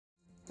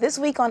This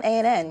week on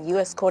ANN,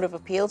 U.S. Court of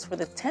Appeals for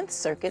the 10th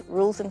Circuit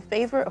rules in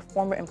favor of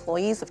former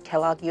employees of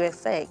Kellogg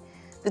USA.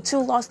 The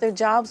two lost their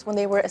jobs when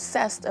they were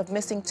assessed of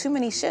missing too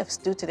many shifts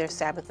due to their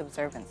Sabbath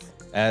observance.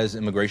 As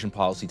immigration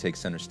policy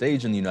takes center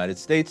stage in the United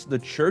States, the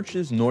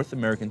Church's North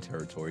American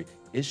territory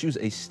issues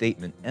a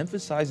statement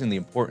emphasizing the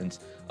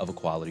importance of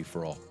equality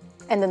for all.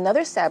 And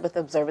another Sabbath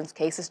observance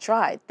case is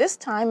tried, this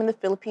time in the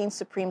Philippine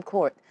Supreme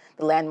Court.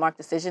 The landmark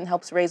decision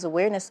helps raise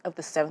awareness of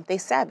the Seventh-day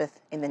Sabbath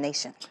in the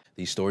nation.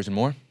 These stories and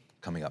more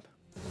coming up.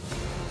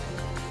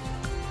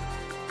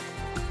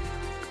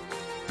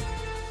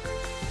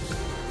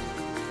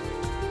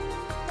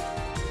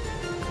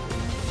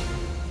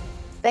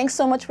 Thanks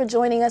so much for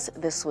joining us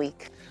this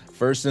week.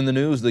 First in the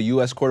news, the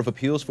U.S. Court of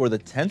Appeals for the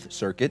 10th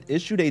Circuit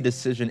issued a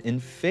decision in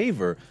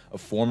favor of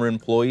former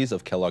employees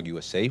of Kellogg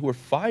USA who were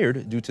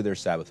fired due to their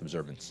Sabbath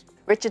observance.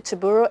 Richard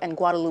Taburo and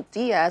Guadalupe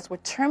Diaz were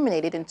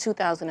terminated in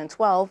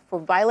 2012 for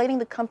violating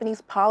the company's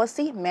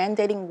policy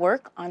mandating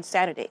work on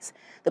Saturdays.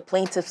 The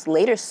plaintiffs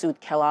later sued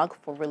Kellogg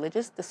for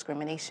religious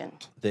discrimination.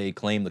 They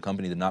claim the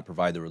company did not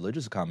provide the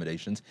religious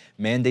accommodations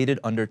mandated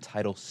under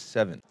Title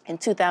VII. In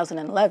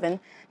 2011,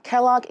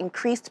 Kellogg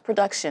increased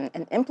production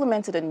and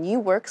implemented a new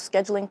work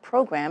scheduling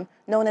program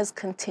known as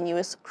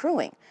continuous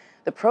crewing.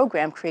 The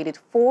program created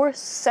 4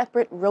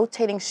 separate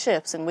rotating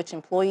shifts in which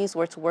employees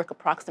were to work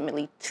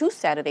approximately 2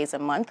 Saturdays a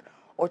month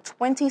or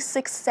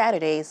 26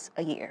 Saturdays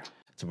a year.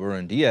 Taburo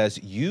and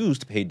Diaz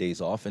used paid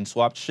days off and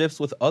swapped shifts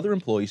with other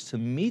employees to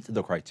meet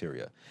the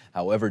criteria.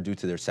 However, due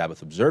to their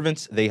Sabbath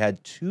observance, they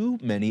had too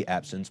many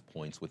absence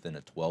points within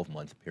a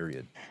 12-month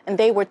period. And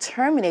they were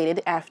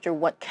terminated after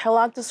what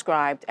Kellogg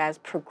described as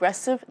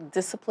progressive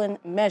discipline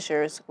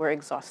measures were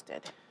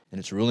exhausted. In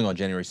its ruling on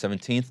January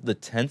 17th, the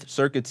 10th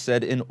Circuit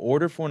said in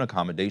order for an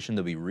accommodation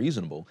to be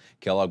reasonable,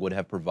 Kellogg would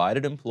have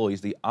provided employees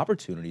the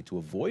opportunity to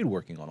avoid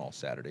working on all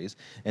Saturdays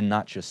and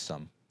not just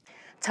some.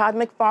 Todd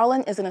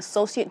McFarland is an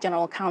Associate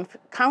General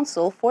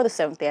Counsel for the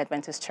Seventh-day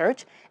Adventist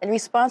Church. In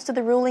response to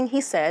the ruling, he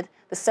said,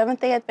 the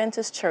Seventh-day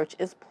Adventist Church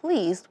is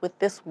pleased with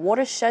this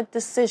watershed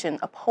decision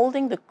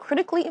upholding the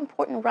critically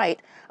important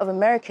right of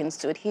Americans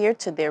to adhere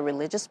to their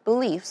religious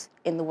beliefs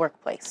in the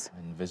workplace.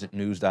 And visit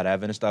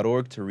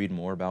news.adventist.org to read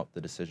more about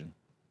the decision.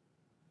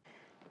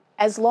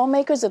 As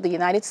lawmakers of the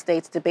United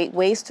States debate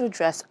ways to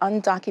address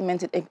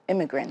undocumented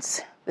immigrants,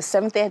 the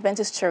Seventh-day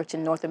Adventist Church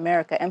in North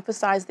America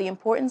emphasized the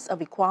importance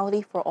of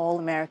equality for all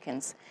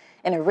Americans.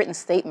 In a written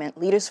statement,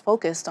 leaders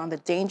focused on the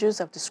dangers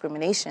of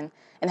discrimination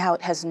and how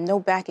it has no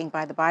backing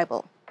by the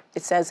Bible.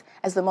 It says,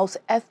 as the most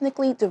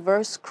ethnically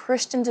diverse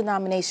Christian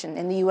denomination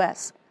in the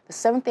U.S., the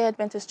Seventh-day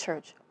Adventist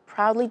Church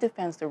proudly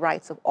defends the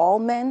rights of all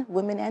men,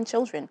 women, and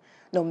children,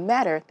 no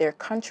matter their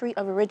country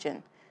of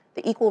origin,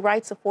 the equal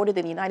rights afforded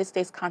in the United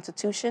States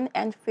Constitution,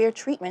 and fair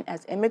treatment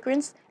as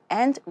immigrants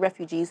and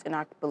refugees in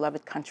our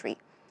beloved country.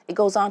 It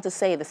goes on to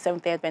say the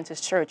Seventh-day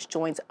Adventist Church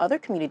joins other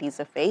communities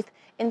of faith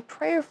in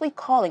prayerfully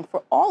calling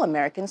for all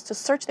Americans to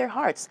search their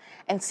hearts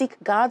and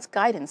seek God's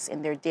guidance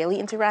in their daily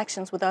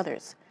interactions with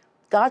others.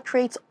 God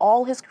creates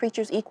all his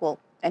creatures equal,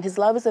 and his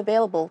love is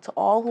available to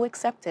all who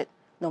accept it,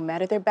 no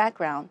matter their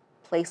background,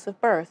 place of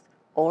birth,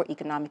 or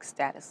economic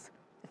status.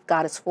 If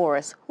God is for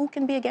us, who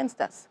can be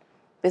against us?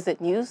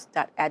 Visit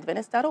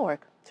news.adventist.org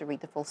to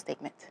read the full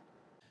statement.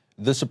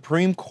 The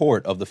Supreme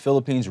Court of the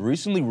Philippines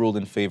recently ruled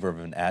in favor of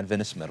an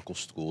Adventist medical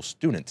school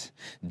student.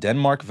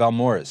 Denmark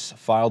Valmores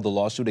filed the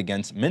lawsuit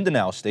against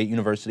Mindanao State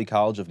University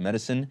College of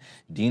Medicine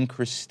Dean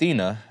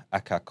Cristina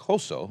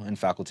Acacoso and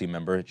faculty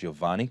member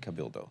Giovanni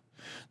Cabildo.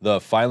 The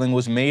filing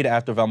was made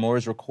after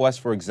Valmores' requests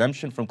for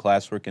exemption from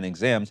classwork and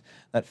exams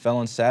that fell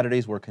on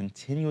Saturdays were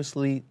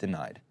continuously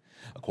denied.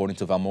 According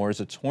to Valmores'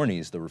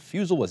 attorneys, the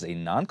refusal was a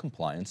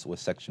non-compliance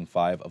with Section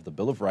 5 of the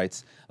Bill of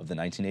Rights of the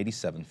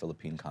 1987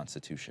 Philippine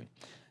Constitution.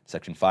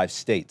 Section 5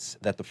 states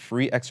that the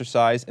free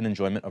exercise and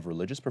enjoyment of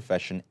religious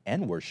profession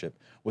and worship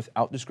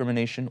without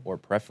discrimination or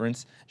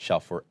preference shall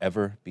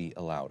forever be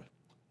allowed.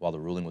 While the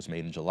ruling was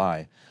made in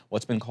July,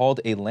 what's been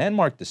called a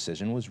landmark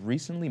decision was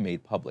recently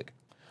made public.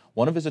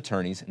 One of his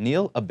attorneys,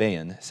 Neil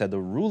Abayan, said the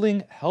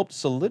ruling helped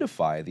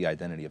solidify the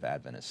identity of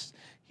Adventists.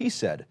 He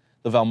said,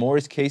 the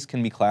Valmores case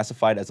can be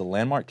classified as a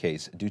landmark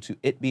case due to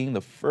it being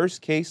the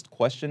first case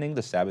questioning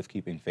the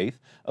Sabbath-keeping faith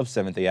of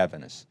Seventh-day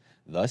Adventists.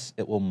 Thus,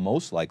 it will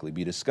most likely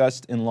be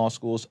discussed in law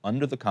schools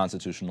under the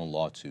Constitutional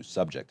Law II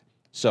subject.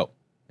 So,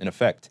 in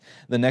effect,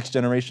 the next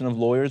generation of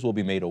lawyers will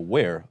be made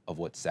aware of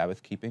what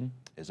Sabbath-keeping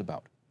is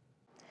about.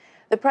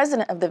 The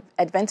president of the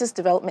Adventist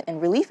Development and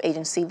Relief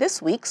Agency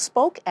this week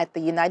spoke at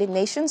the United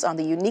Nations on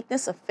the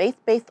uniqueness of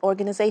faith-based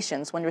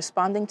organizations when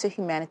responding to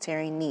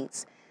humanitarian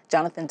needs.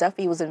 Jonathan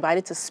Duffy was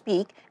invited to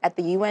speak at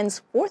the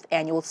UN's 4th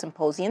annual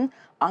symposium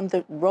on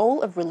the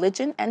role of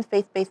religion and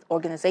faith-based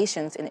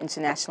organizations in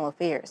international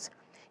affairs.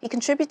 He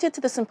contributed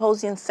to the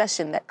symposium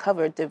session that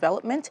covered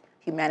development,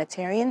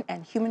 humanitarian,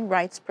 and human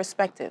rights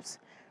perspectives.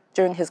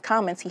 During his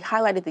comments, he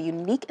highlighted the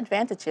unique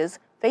advantages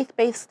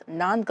faith-based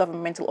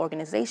non-governmental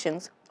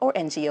organizations, or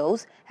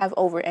NGOs, have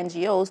over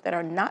NGOs that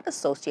are not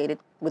associated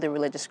with a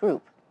religious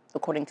group.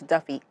 According to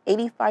Duffy,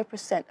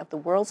 85% of the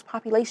world's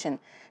population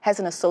has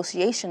an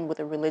association with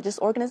a religious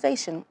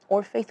organization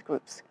or faith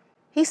groups.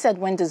 He said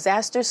when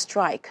disasters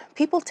strike,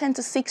 people tend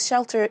to seek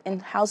shelter in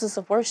houses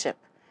of worship.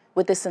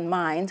 With this in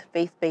mind,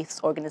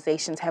 faith-based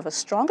organizations have a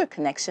stronger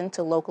connection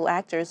to local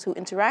actors who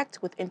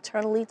interact with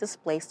internally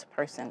displaced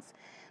persons.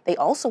 They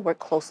also work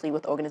closely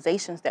with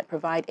organizations that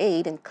provide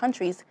aid in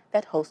countries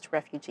that host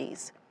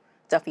refugees.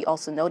 Duffy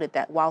also noted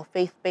that while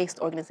faith-based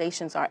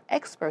organizations are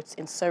experts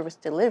in service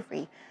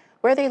delivery,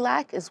 where they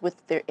lack is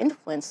with their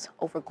influence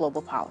over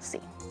global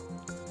policy.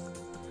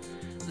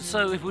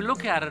 So if we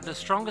look at it, the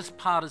strongest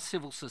part of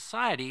civil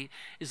society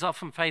is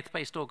often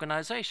faith-based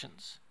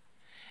organizations.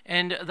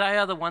 And they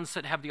are the ones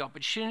that have the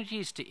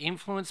opportunities to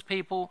influence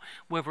people,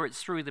 whether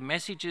it's through the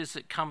messages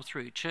that come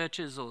through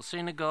churches or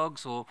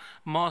synagogues or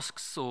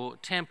mosques or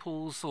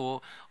temples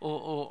or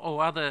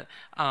other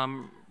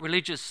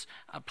religious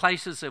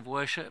places of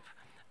worship,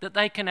 that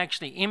they can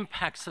actually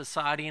impact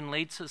society and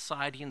lead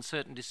society in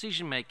certain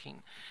decision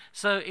making.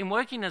 So in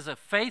working as a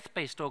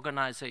faith-based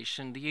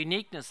organization, the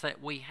uniqueness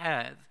that we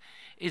have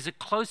is a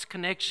close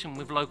connection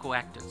with local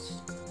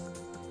actors.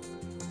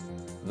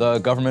 The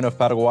government of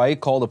Paraguay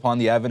called upon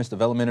the Adventist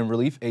Development and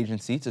Relief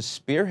Agency to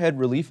spearhead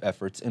relief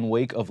efforts in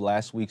wake of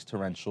last week's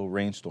torrential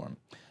rainstorm.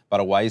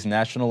 Paraguay's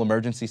National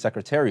Emergency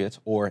Secretariat,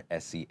 or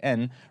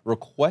SEN,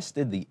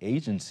 requested the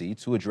agency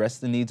to address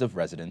the needs of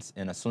residents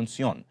in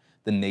Asunción,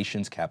 the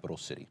nation's capital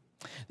city.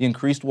 The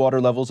increased water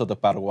levels of the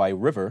Paraguay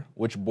River,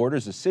 which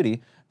borders the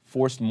city,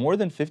 forced more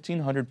than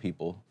 1,500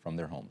 people from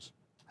their homes.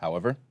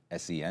 However,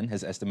 SEN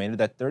has estimated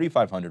that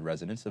 3,500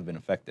 residents have been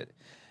affected.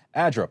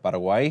 ADRA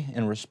Paraguay,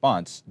 in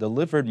response,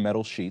 delivered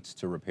metal sheets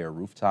to repair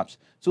rooftops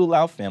to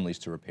allow families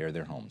to repair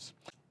their homes.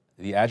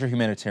 The ADRA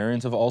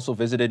humanitarians have also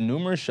visited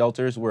numerous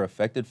shelters where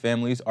affected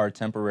families are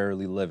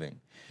temporarily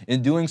living.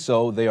 In doing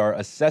so, they are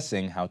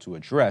assessing how to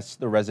address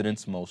the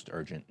residents' most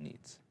urgent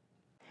needs.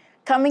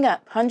 Coming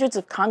up, hundreds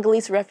of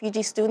Congolese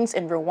refugee students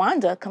in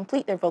Rwanda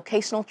complete their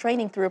vocational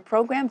training through a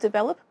program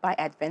developed by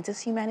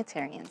Adventist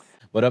humanitarians.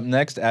 But up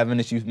next,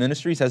 Adventist Youth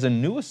Ministries has a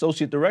new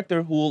associate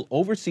director who will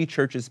oversee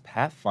churches'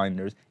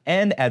 Pathfinders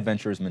and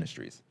Adventurers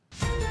Ministries.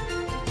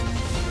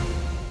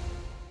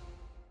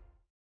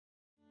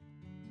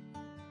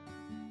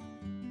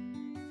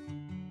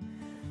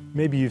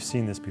 Maybe you've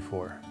seen this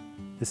before.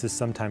 This is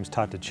sometimes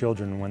taught to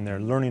children when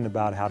they're learning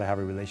about how to have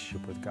a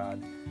relationship with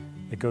God.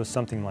 It goes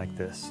something like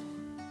this.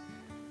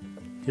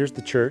 Here's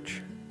the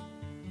church.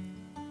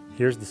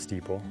 Here's the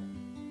steeple.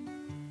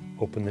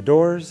 Open the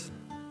doors,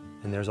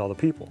 and there's all the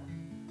people.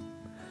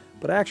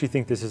 But I actually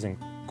think this isn't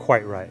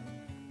quite right.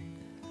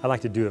 I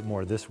like to do it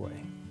more this way.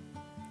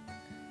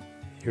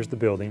 Here's the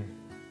building.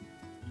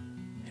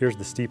 Here's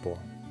the steeple.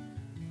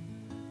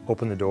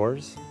 Open the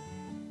doors,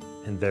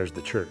 and there's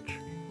the church.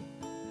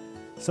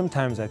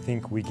 Sometimes I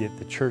think we get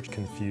the church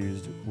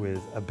confused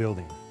with a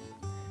building.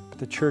 But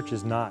the church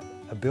is not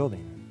a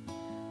building.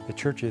 The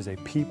church is a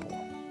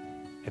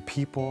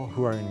people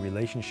who are in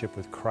relationship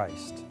with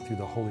Christ through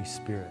the Holy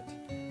Spirit,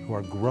 who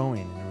are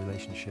growing in a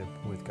relationship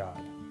with God.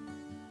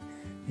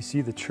 You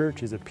see, the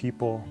church is a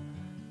people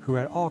who are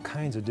at all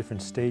kinds of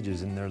different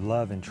stages in their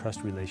love and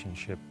trust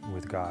relationship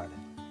with God.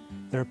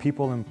 There are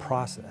people in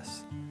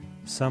process.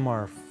 Some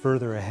are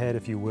further ahead,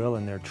 if you will,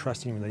 in their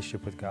trusting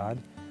relationship with God,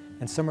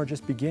 and some are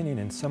just beginning,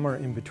 and some are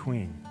in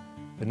between.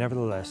 But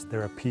nevertheless,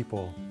 there are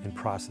people in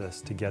process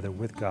together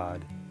with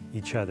God,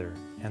 each other,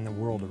 and the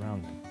world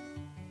around them.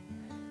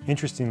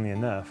 Interestingly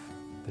enough,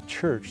 the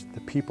church,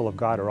 the people of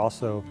God, are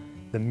also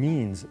the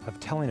means of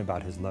telling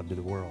about His love to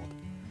the world.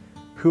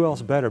 Who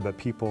else better but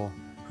people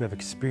who have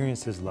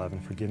experienced His love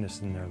and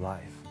forgiveness in their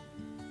life?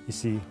 You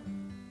see,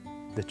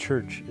 the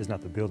church is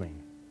not the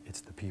building,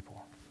 it's the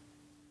people.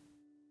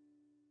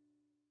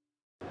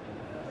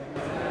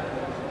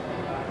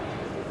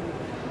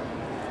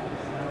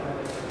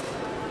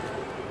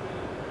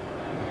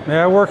 May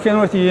I work in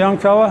with you, young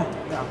fella?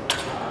 Yeah.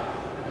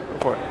 Go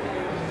for it.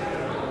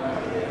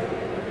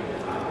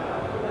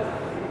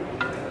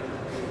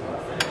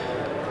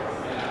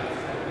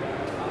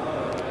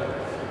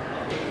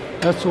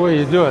 That's the way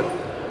you do it.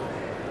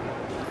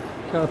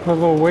 Got to put a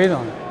little weight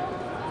on it.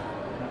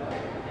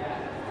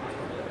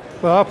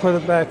 Well, I'll put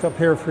it back up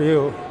here for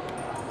you.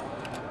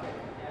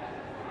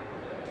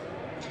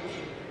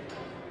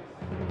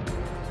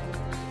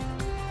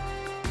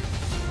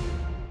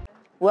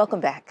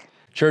 Welcome back.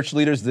 Church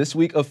leaders this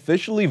week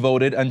officially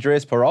voted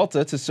Andres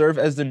Peralta to serve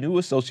as the new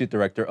Associate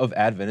Director of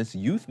Adventist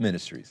Youth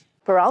Ministries.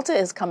 Peralta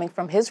is coming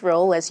from his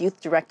role as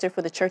youth director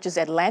for the church's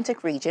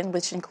Atlantic region,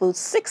 which includes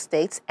 6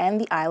 states and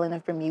the island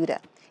of Bermuda.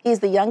 He is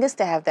the youngest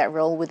to have that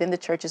role within the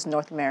church's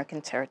North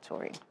American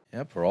territory.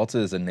 Yeah, Peralta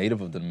is a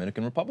native of the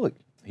Dominican Republic.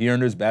 He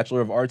earned his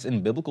Bachelor of Arts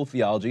in Biblical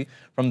Theology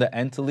from the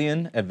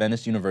Antillean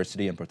Adventist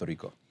University in Puerto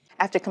Rico.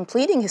 After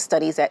completing his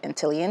studies at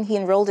Antillean, he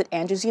enrolled at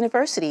Andrews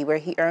University, where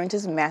he earned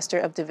his Master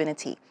of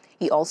Divinity.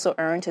 He also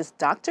earned his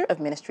Doctor of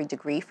Ministry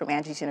degree from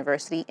Andrews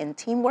University in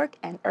Teamwork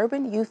and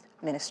Urban Youth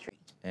Ministry.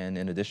 And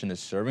in addition to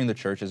serving the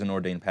church as an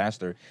ordained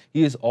pastor,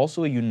 he is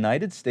also a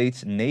United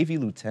States Navy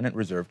Lieutenant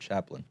Reserve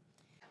Chaplain.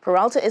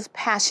 Peralta is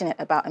passionate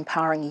about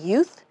empowering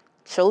youth,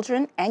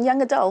 children, and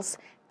young adults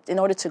in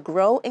order to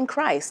grow in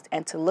Christ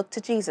and to look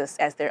to Jesus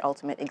as their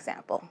ultimate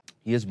example.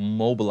 He has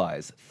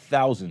mobilized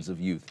thousands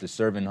of youth to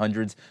serve in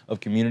hundreds of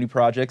community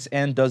projects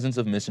and dozens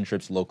of mission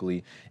trips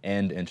locally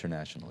and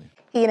internationally.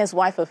 He and his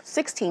wife of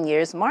 16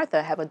 years,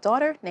 Martha, have a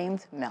daughter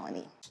named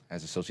Melanie.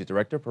 As Associate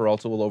Director,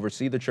 Peralta will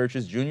oversee the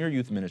church's junior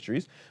youth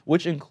ministries,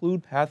 which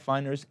include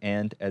Pathfinders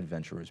and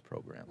Adventurers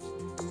programs.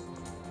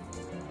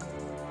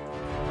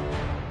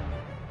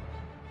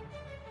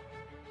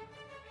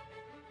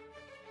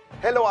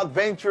 Hello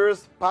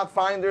adventurers,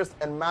 pathfinders,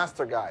 and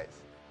master guides.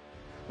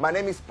 My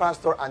name is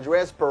Pastor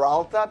Andres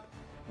Peralta,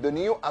 the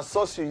new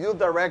Associate Youth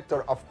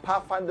Director of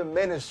Pathfinder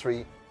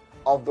Ministry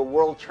of the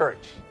World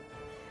Church.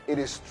 It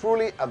is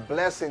truly a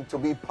blessing to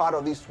be part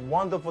of this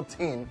wonderful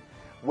team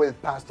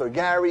with Pastor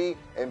Gary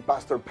and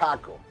Pastor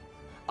Paco.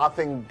 I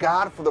thank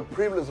God for the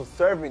privilege of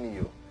serving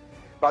you.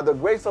 By the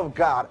grace of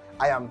God,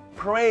 I am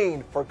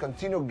praying for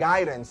continued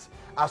guidance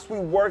as we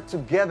work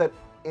together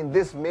in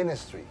this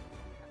ministry.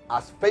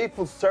 As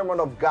faithful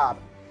servants of God,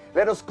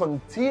 let us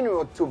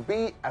continue to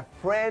be a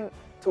friend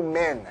to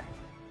men.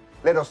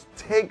 Let us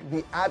take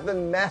the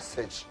Advent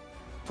message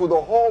to the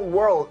whole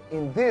world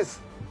in this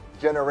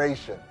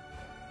generation.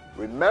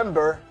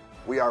 Remember,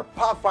 we are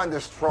Pathfinder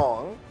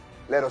strong.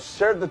 Let us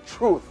share the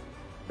truth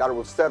that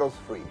will set us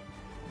free.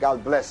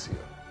 God bless you.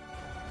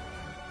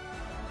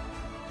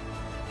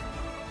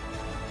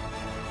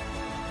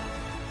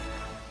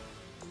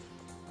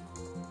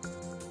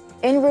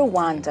 In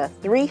Rwanda,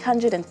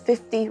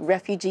 350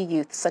 refugee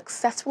youth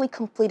successfully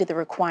completed the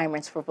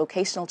requirements for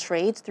vocational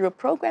trades through a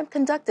program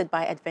conducted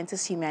by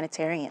Adventist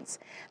humanitarians.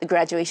 The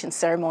graduation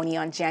ceremony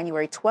on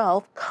January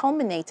 12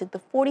 culminated the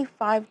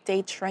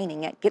 45-day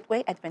training at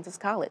Gitwe Adventist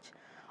College.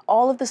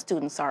 All of the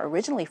students are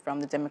originally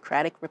from the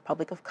Democratic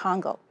Republic of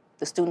Congo.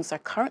 The students are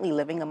currently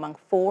living among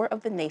 4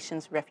 of the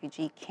nation's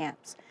refugee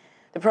camps.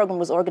 The program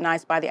was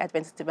organized by the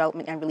Adventist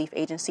Development and Relief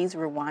Agency's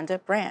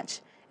Rwanda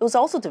branch. It was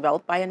also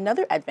developed by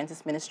another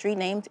Adventist ministry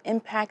named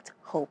Impact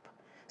Hope.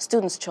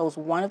 Students chose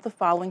one of the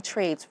following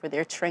trades for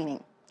their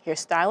training: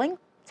 hairstyling,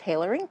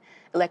 tailoring,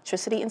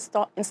 electricity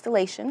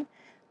installation,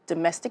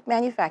 domestic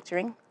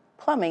manufacturing,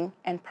 plumbing,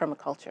 and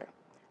permaculture.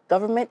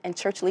 Government and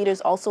church leaders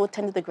also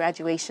attended the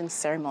graduation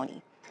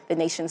ceremony. The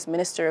nation's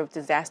Minister of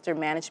Disaster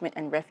Management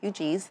and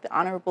Refugees, the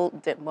Honorable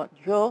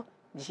Demoyo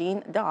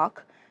Jean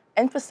Doc,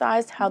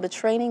 emphasized how the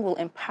training will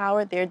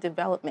empower their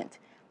development.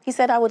 He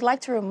said, "I would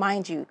like to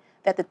remind you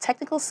that the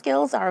technical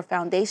skills are a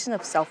foundation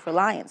of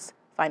self-reliance,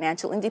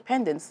 financial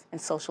independence, and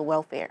social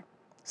welfare.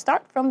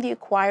 Start from the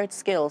acquired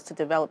skills to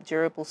develop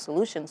durable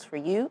solutions for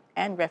you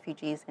and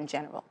refugees in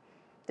general."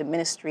 The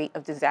Ministry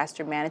of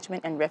Disaster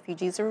Management and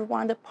Refugees of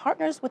Rwanda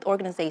partners with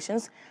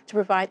organizations to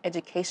provide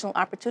educational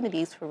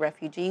opportunities for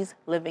refugees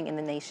living in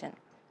the nation.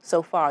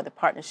 So far, the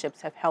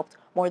partnerships have helped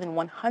more than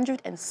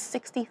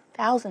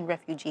 160,000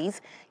 refugees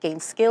gain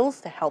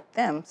skills to help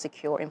them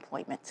secure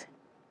employment.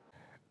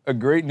 A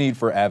great need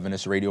for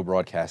Adventist radio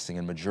broadcasting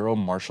in Majuro,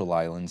 Marshall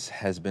Islands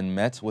has been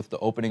met with the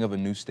opening of a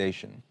new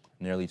station.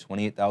 Nearly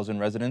 28,000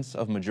 residents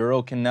of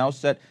Majuro can now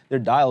set their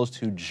dials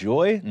to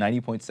Joy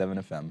 90.7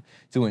 FM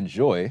to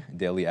enjoy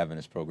daily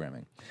Adventist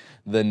programming.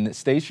 The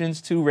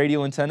station's 2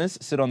 radio antennas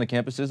sit on the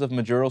campuses of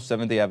Majuro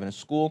Seventh-day Adventist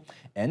School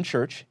and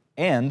Church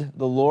and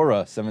the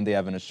Laura Seventh-day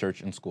Adventist Church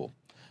and School.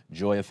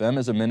 Joy FM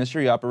is a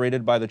ministry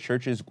operated by the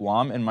church's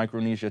Guam and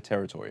Micronesia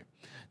territory.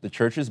 The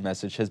church's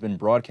message has been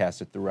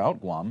broadcasted throughout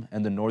Guam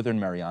and the Northern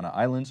Mariana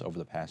Islands over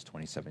the past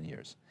 27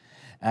 years.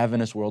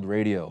 Adventist World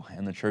Radio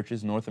and the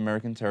church's North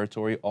American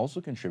territory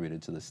also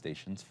contributed to the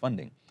station's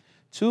funding.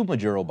 2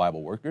 Majuro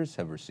Bible workers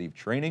have received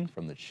training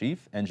from the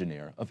chief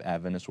engineer of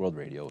Adventist World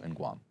Radio in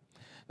Guam.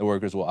 The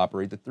workers will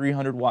operate the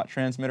 300-watt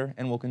transmitter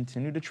and will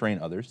continue to train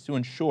others to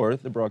ensure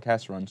the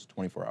broadcast runs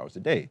 24 hours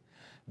a day.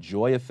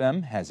 Joy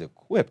FM has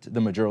equipped the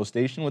Majuro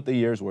station with a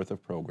year's worth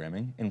of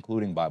programming,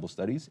 including Bible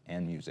studies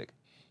and music.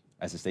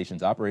 As the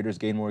station's operators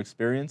gain more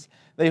experience,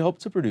 they hope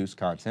to produce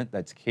content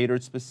that's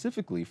catered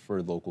specifically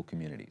for local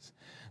communities.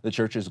 The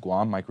church's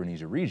Guam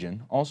Micronesia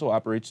region also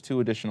operates 2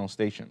 additional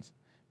stations.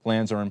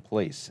 Plans are in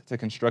place to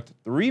construct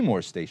 3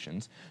 more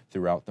stations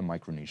throughout the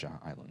Micronesia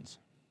Islands.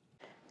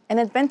 An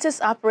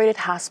Adventist-operated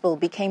hospital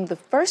became the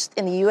first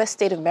in the U.S.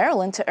 state of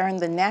Maryland to earn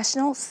the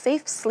National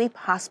Safe Sleep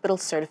Hospital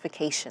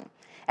certification.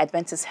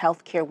 Adventist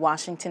Healthcare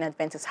Washington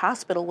Adventist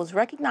Hospital was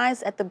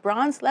recognized at the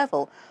bronze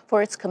level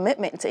for its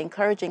commitment to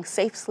encouraging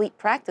safe sleep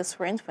practice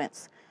for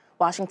infants.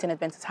 Washington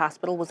Adventist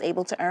Hospital was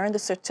able to earn the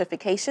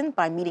certification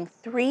by meeting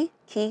 3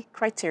 key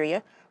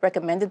criteria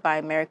recommended by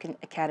American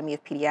Academy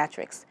of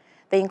Pediatrics.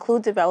 They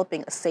include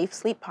developing a safe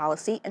sleep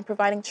policy and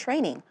providing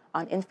training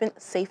on infant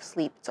safe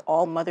sleep to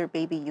all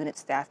mother-baby unit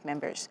staff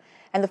members.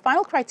 And the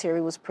final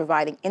criteria was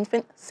providing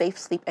infant safe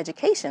sleep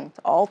education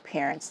to all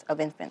parents of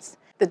infants.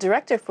 The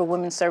Director for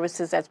Women's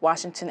Services at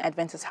Washington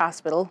Adventist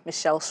Hospital,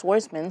 Michelle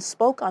Schwarzman,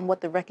 spoke on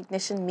what the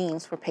recognition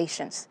means for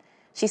patients.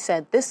 She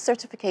said, "This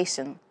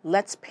certification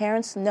lets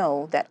parents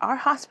know that our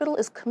hospital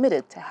is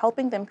committed to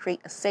helping them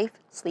create a safe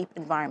sleep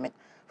environment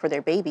for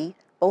their baby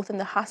both in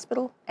the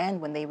hospital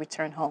and when they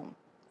return home.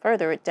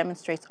 Further, it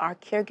demonstrates our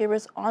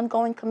caregivers'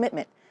 ongoing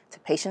commitment to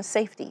patient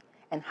safety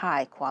and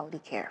high-quality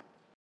care.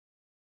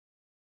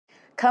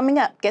 Coming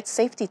up, get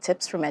safety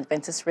tips from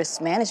Adventist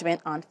Risk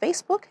Management on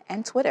Facebook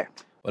and Twitter.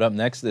 But up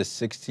next, this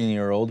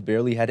 16-year-old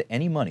barely had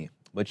any money,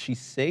 but she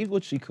saved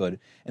what she could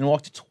and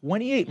walked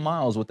 28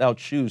 miles without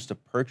shoes to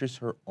purchase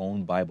her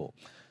own Bible.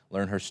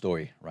 Learn her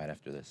story right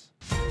after this.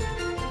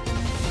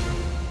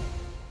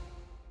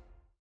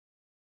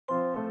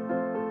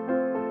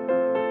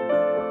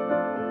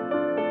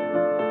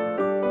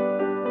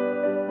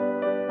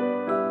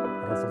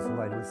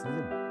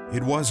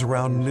 It was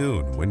around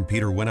noon when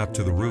Peter went up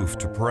to the roof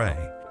to pray.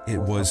 It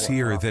was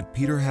here that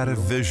Peter had a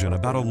vision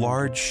about a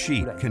large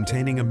sheet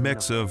containing a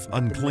mix of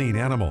unclean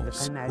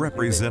animals,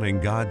 representing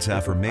God's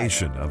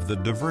affirmation of the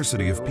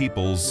diversity of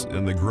peoples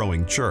in the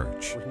growing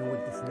church.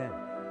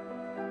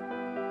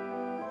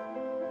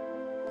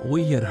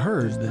 We had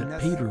heard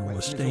that Peter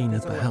was staying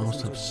at the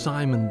house of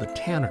Simon the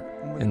tanner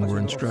and were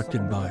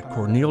instructed by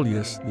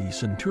Cornelius the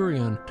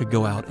centurion to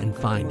go out and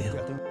find him.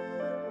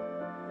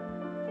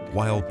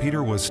 While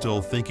Peter was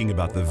still thinking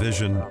about the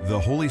vision, the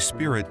Holy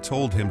Spirit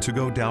told him to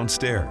go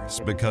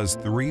downstairs because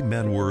 3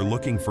 men were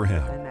looking for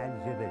him.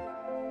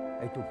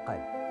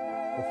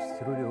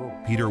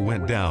 Peter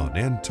went down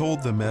and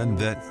told the men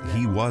that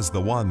he was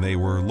the one they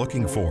were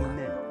looking for.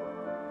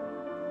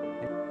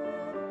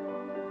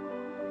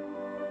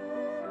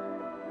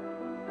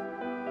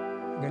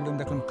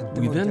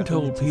 We then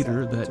told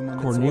Peter that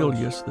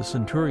Cornelius the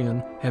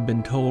centurion had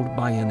been told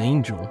by an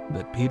angel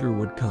that Peter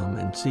would come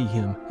and see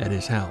him at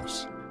his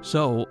house.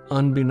 So,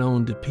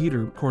 unbeknown to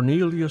Peter,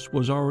 Cornelius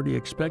was already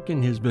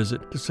expecting his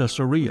visit to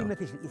Caesarea.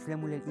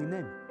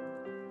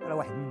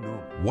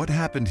 What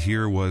happened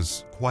here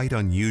was quite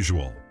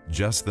unusual,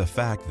 just the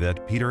fact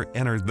that Peter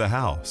entered the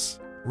house.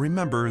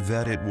 Remember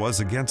that it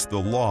was against the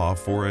law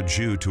for a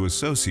Jew to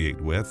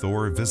associate with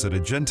or visit a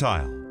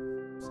Gentile.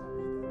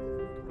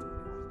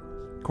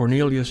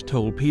 Cornelius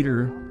told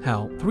Peter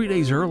how 3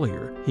 days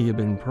earlier he had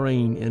been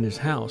praying in his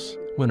house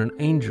when an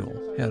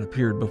angel had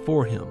appeared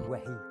before him.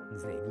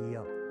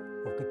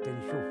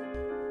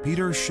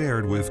 Peter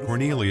shared with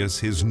Cornelius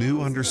his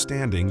new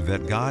understanding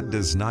that God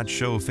does not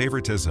show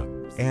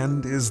favoritism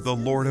and is the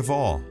Lord of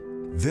all.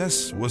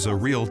 This was a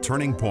real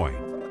turning point.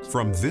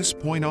 From this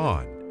point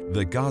on,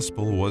 the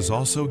gospel was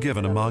also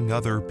given among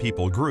other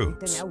people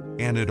groups,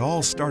 and it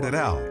all started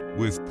out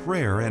with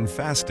prayer and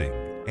fasting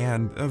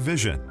and a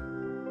vision.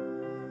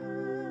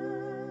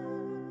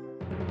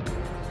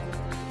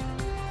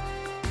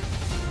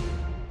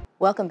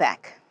 Welcome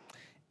back.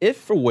 If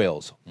for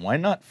Wales, why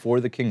not for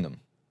the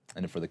kingdom?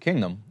 And if for the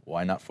kingdom,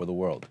 why not for the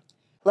world?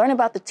 Learn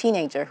about the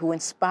teenager who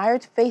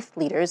inspired faith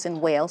leaders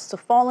in Wales to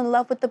fall in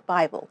love with the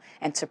Bible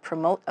and to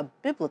promote a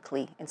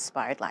biblically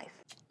inspired life.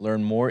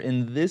 Learn more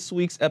in this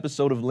week's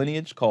episode of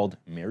Lineage called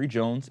Mary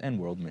Jones and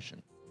World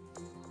Mission.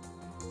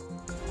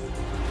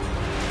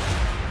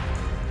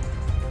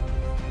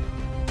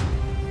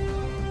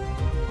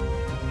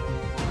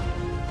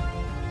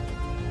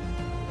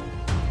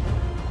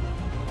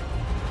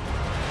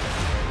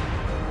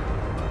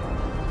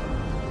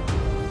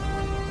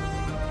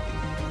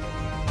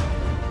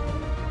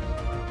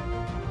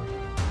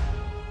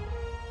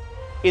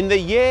 In the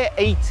year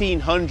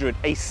 1800,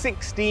 a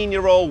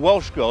 16-year-old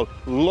Welsh girl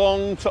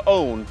longed to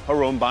own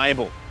her own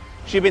Bible.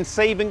 She'd been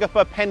saving up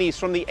her pennies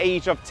from the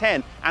age of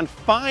 10, and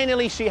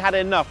finally she had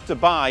enough to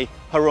buy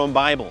her own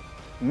Bible.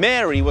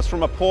 Mary was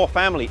from a poor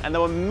family, and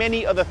there were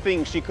many other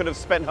things she could have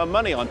spent her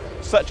money on,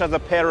 such as a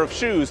pair of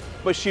shoes,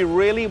 but she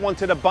really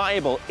wanted a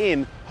Bible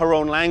in her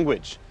own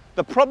language.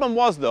 The problem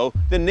was, though,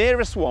 the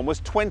nearest one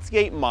was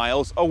 28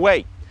 miles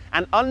away.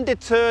 And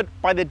undeterred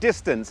by the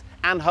distance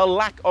and her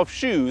lack of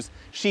shoes,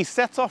 she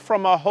set off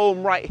from her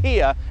home right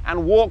here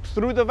and walked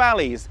through the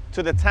valleys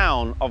to the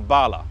town of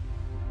Bala.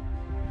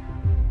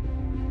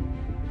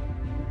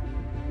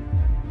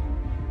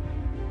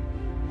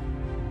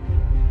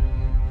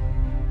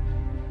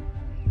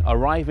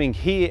 Arriving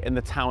here in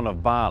the town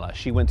of Bala,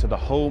 she went to the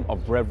home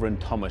of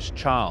Reverend Thomas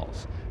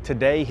Charles.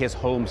 Today his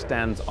home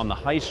stands on the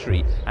high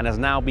street and has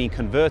now been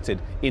converted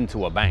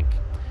into a bank.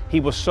 He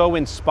was so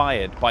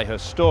inspired by her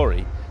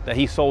story that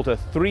he sold her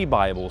 3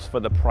 Bibles for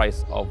the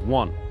price of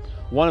 1.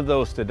 One of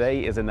those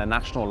today is in the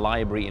National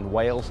Library in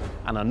Wales,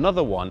 and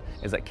another one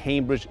is at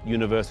Cambridge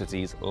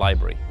University's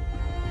library.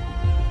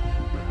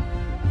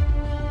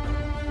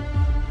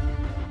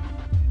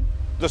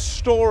 The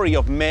story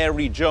of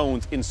Mary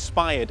Jones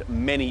inspired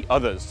many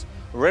others.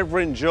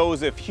 Reverend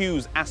Joseph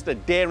Hughes asked a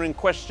daring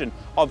question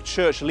of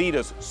church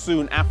leaders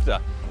soon after.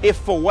 If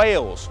for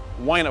Wales,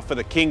 why not for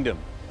the kingdom?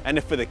 And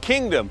if for the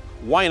kingdom,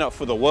 why not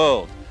for the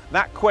world?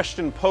 That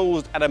question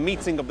posed at a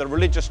meeting of the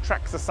Religious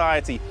Tract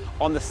Society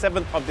on the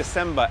 7th of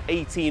December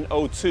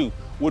 1802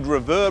 would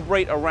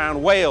reverberate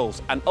around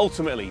Wales and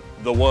ultimately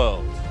the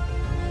world.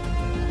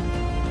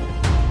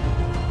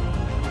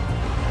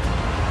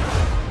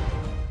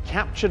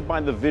 Captured by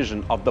the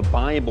vision of the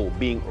Bible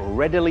being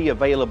readily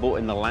available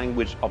in the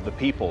language of the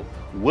people,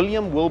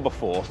 William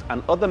Wilberforce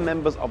and other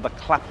members of the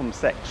Clapham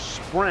sect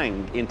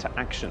sprang into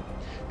action.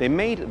 They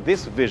made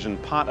this vision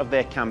part of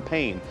their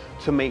campaign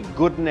to make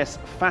goodness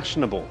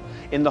fashionable,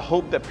 in the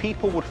hope that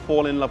people would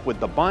fall in love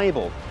with the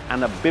Bible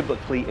and a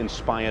biblically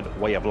inspired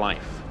way of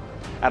life.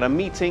 At a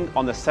meeting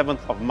on the 7th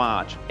of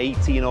March,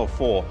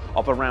 1804,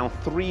 of around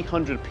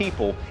 300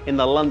 people in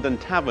the London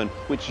Tavern,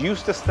 which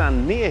used to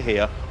stand near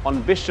here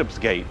on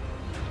Bishopsgate,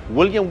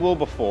 William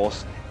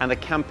Wilberforce and the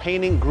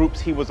campaigning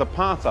groups he was a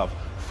part of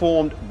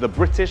formed the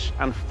British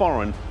and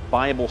Foreign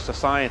Bible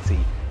Society,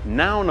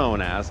 now known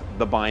as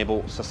the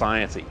Bible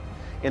Society.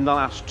 In the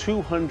last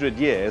 200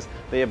 years,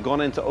 they have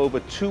gone into over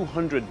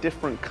 200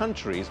 different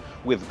countries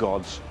with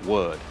God's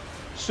Word.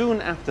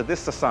 Soon after this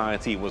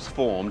society was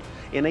formed,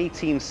 in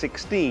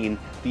 1816,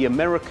 the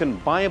American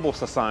Bible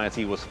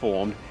Society was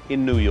formed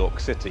in New York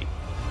City.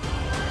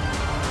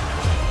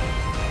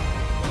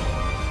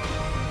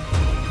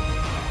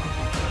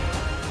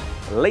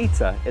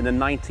 Later in the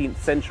 19th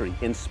century,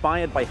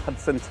 inspired by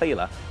Hudson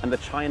Taylor and the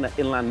China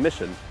Inland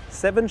Mission,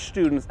 7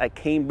 students at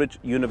Cambridge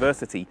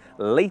University,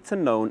 later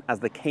known as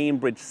the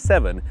Cambridge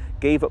 7,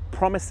 gave up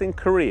promising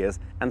careers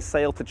and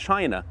sailed to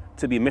China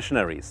to be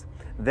missionaries.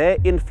 Their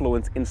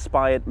influence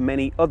inspired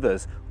many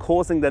others,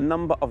 causing the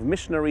number of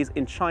missionaries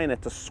in China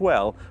to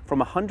swell from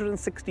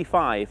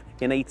 165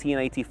 in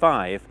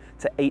 1885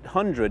 to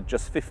 800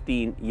 just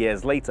 15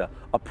 years later,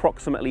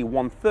 approximately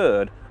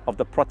 1/3 of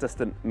the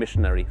Protestant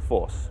missionary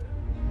force.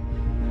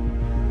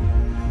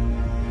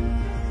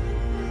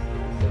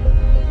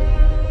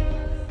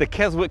 The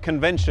Keswick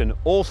Convention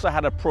also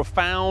had a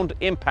profound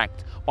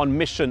impact on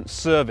mission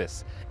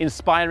service,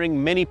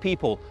 inspiring many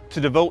people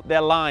to devote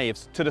their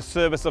lives to the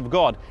service of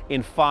God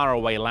in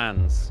faraway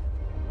lands.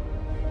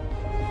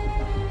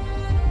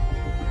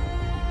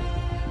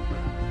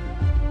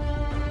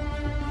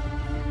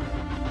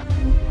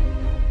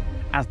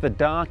 As the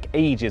Dark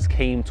Ages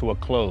came to a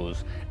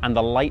close and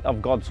the light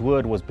of God's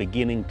Word was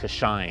beginning to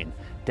shine,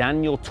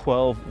 Daniel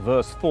 12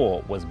 verse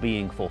 4 was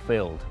being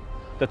fulfilled.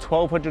 The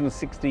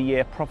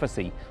 1260-year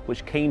prophecy,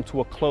 which came to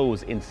a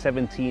close in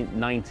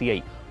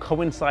 1798,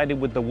 coincided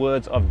with the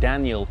words of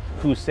Daniel,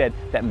 who said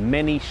that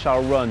many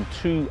shall run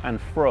to and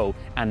fro,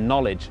 and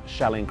knowledge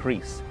shall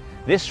increase.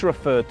 This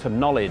referred to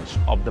knowledge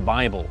of the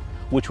Bible,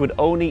 which would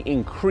only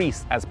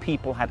increase as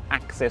people had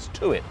access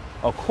to it,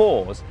 a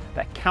cause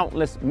that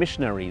countless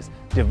missionaries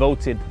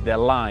devoted their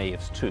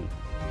lives to.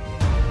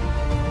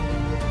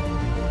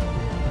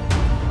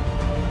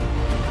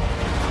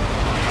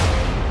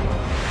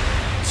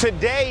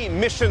 Today,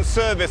 mission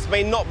service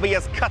may not be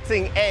as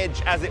cutting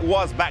edge as it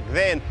was back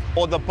then,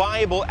 or the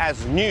Bible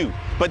as new,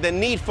 but the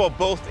need for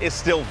both is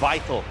still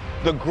vital.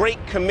 The Great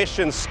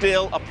Commission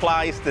still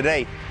applies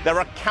today. There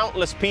are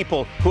countless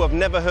people who have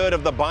never heard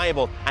of the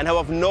Bible and who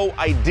have no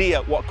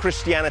idea what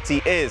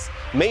Christianity is.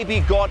 Maybe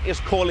God is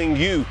calling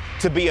you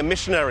to be a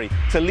missionary,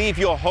 to leave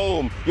your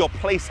home, your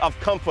place of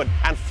comfort,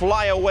 and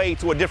fly away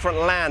to a different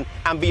land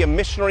and be a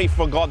missionary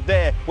for God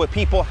there where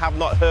people have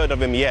not heard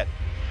of Him yet.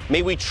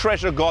 May we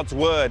treasure God's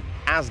Word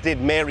as did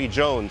Mary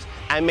Jones,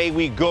 and may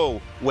we go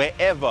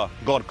wherever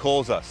God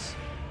calls us.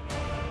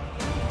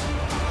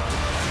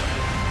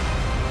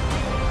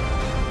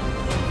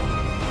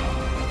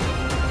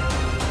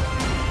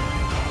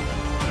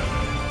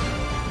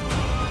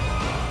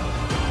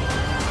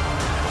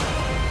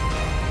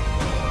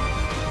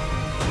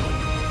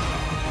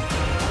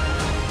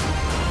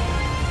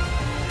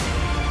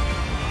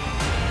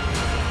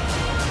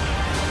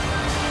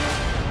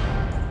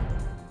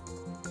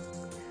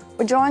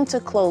 We're drawing to a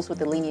close with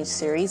the Lineage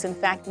series. In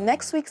fact,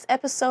 next week's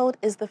episode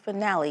is the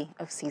finale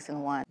of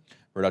Season 1.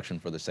 Production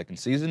for the second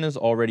season is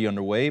already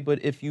underway,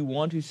 but if you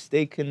want to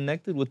stay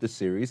connected with the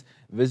series,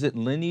 visit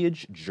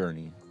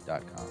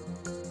lineagejourney.com.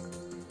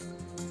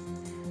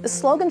 The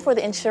slogan for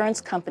the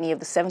insurance company of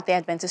the Seventh-day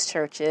Adventist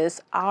Church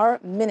is, "Our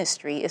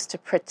ministry is to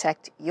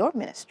protect your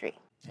ministry."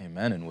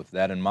 Amen. And with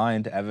that in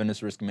mind,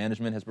 Adventist Risk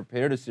Management has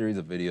prepared a series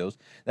of videos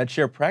that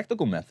share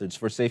practical methods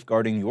for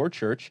safeguarding your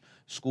church,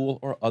 school,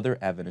 or other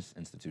Adventist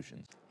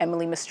institutions.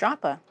 Emily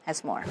Mistrapa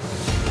has more.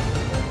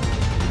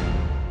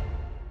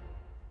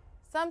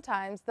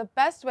 Sometimes the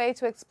best way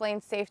to explain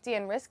safety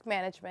and risk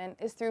management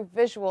is through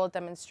visual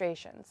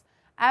demonstrations.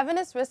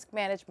 Adventist Risk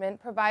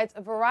Management provides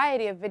a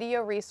variety of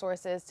video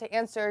resources to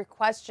answer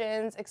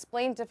questions,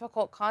 explain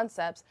difficult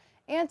concepts,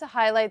 and to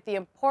highlight the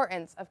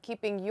importance of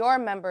keeping your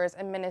members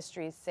and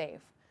ministries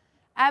safe.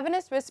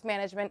 Adventist Risk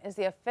Management is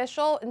the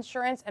official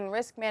insurance and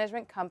risk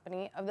management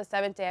company of the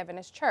Seventh-day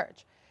Adventist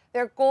Church.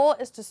 Their goal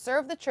is to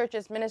serve the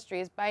church's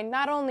ministries by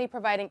not only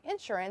providing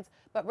insurance,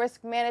 but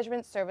risk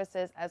management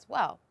services as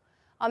well.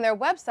 On their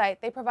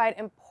website, they provide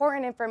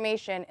important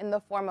information in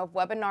the form of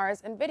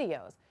webinars and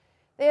videos.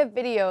 They have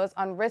videos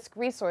on risk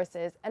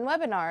resources and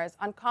webinars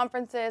on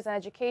conferences and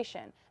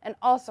education, and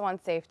also on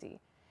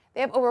safety. They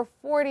have over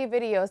 40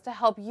 videos to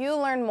help you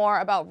learn more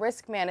about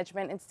risk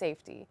management and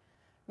safety.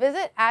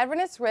 Visit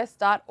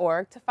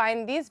AdventistRisk.org to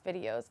find these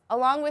videos,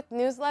 along with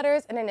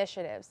newsletters and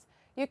initiatives.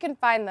 You can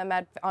find them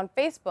on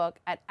Facebook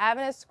at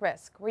Adventist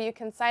Risk, where you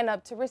can sign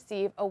up to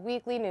receive a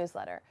weekly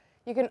newsletter.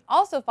 You can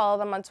also follow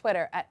them on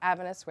Twitter at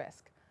Adventist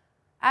Risk.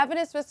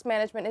 Adventist Risk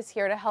Management is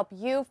here to help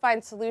you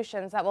find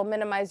solutions that will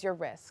minimize your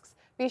risks.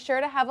 Be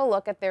sure to have a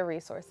look at their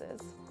resources.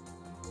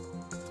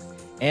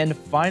 And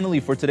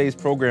finally, for today's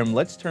program,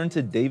 let's turn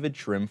to David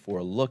Trim for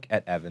a look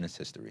at Adventist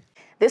history.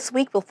 This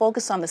week, we'll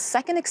focus on the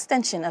second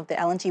extension of the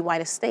Ellen G. White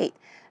estate.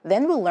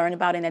 Then we'll learn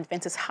about an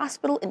Adventist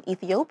hospital in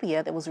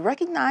Ethiopia that was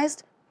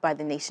recognized by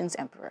the nation's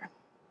emperor.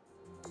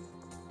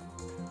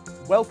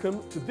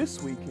 Welcome to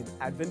This Week in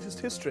Adventist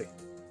History.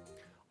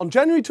 On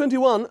January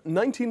 21,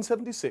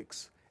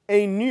 1976,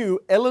 a new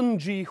Ellen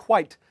G.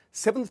 White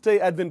Seventh-day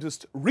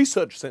Adventist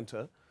Research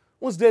Center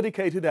was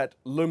dedicated at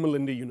Loma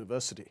Linda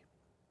University.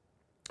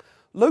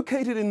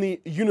 Located in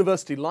the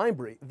university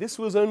library, this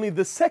was only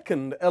the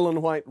second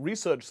Ellen White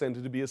Research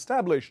Center to be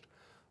established,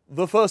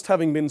 the first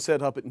having been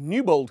set up at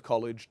Newbold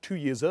College 2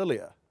 years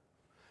earlier.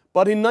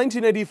 But in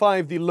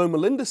 1985, the Loma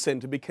Linda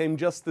Center became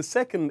just the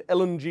second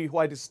Ellen G.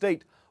 White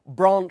Estate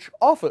branch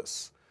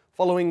office,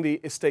 following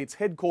the estate's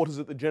headquarters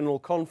at the General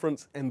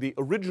Conference and the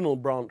original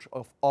branch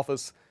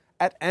office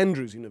at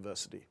Andrews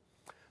University.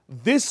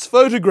 This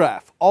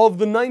photograph of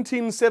the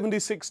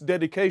 1976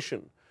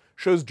 dedication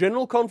shows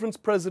General Conference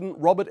President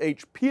Robert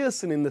H.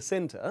 Pearson in the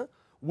center,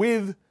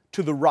 with,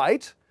 to the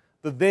right,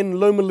 the then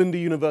Loma Linda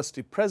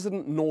University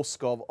President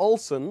Norskov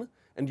Olson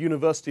and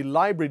University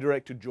Library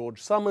Director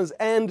George Summers,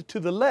 and to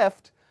the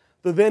left,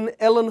 the then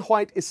Ellen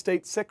White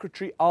Estate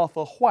Secretary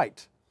Arthur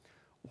White,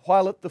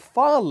 while at the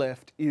far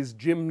left is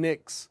Jim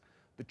Nix,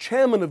 the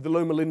chairman of the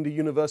Loma Linda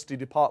University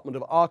Department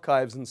of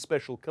Archives and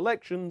Special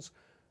Collections,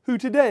 who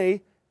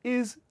today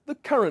is the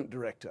current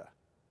director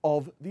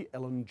of the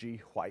Ellen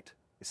G. White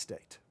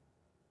Estate.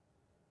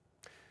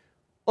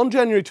 On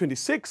January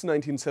 26,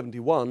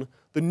 1971,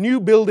 the new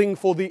building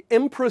for the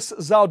Empress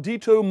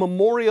Zaudito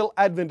Memorial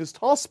Adventist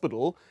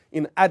Hospital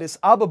in Addis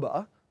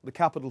Ababa, the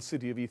capital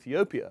city of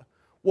Ethiopia,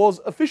 was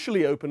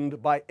officially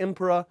opened by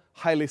Emperor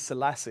Haile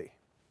Selassie.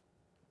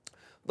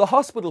 The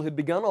hospital had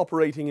begun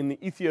operating in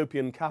the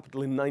Ethiopian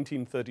capital in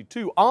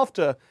 1932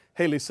 after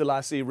Haile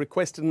Selassie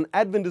requested an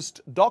Adventist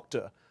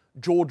doctor,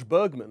 George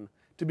Bergman,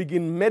 to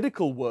begin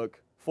medical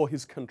work for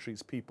his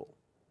country's people.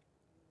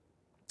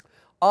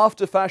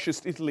 After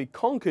fascist Italy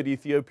conquered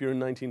Ethiopia in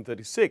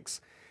 1936,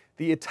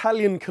 the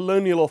Italian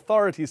colonial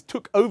authorities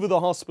took over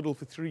the hospital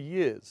for 3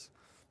 years.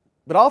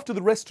 But after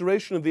the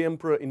restoration of the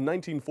emperor in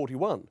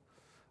 1941,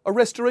 a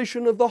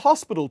restoration of the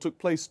hospital took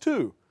place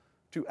too,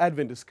 to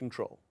Adventist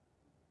control.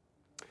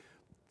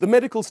 The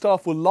medical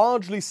staff were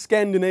largely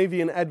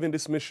Scandinavian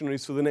Adventist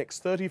missionaries for the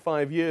next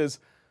 35 years,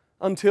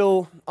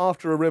 until,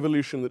 after a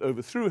revolution that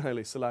overthrew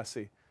Haile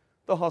Selassie,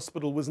 the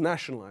hospital was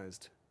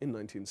nationalized in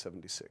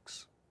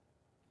 1976.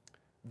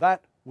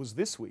 That was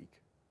This Week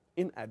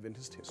in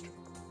Adventist History.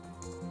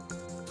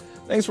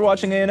 Thanks for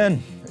watching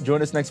ANN.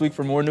 Join us next week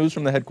for more news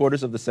from the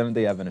headquarters of the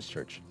Seventh-day Adventist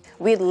Church.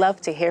 We'd love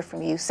to hear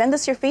from you. Send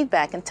us your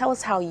feedback and tell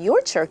us how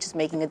your church is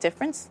making a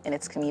difference in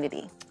its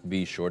community.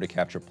 Be sure to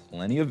capture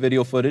plenty of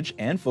video footage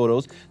and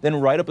photos, then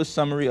write up a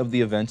summary of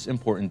the event's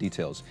important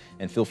details.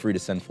 And feel free to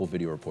send full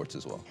video reports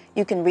as well.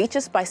 You can reach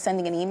us by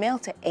sending an email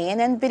to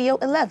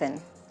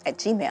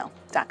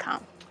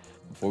annvideo11@gmail.com.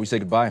 Before we say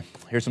goodbye,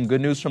 here's some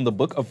good news from the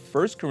book of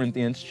 1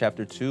 Corinthians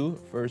chapter 2,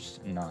 verse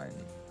 9.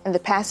 And the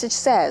passage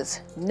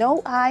says,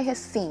 "No eye has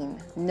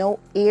seen, no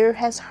ear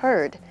has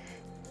heard,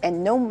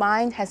 and no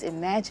mind has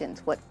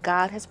imagined what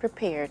God has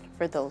prepared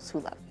for those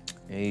who love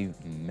Him."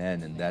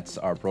 Amen. And that's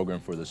our program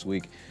for this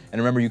week. And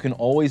remember, you can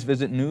always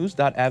visit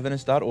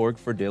news.adventist.org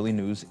for daily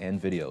news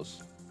and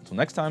videos. Until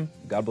next time,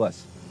 God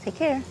bless. Take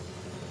care.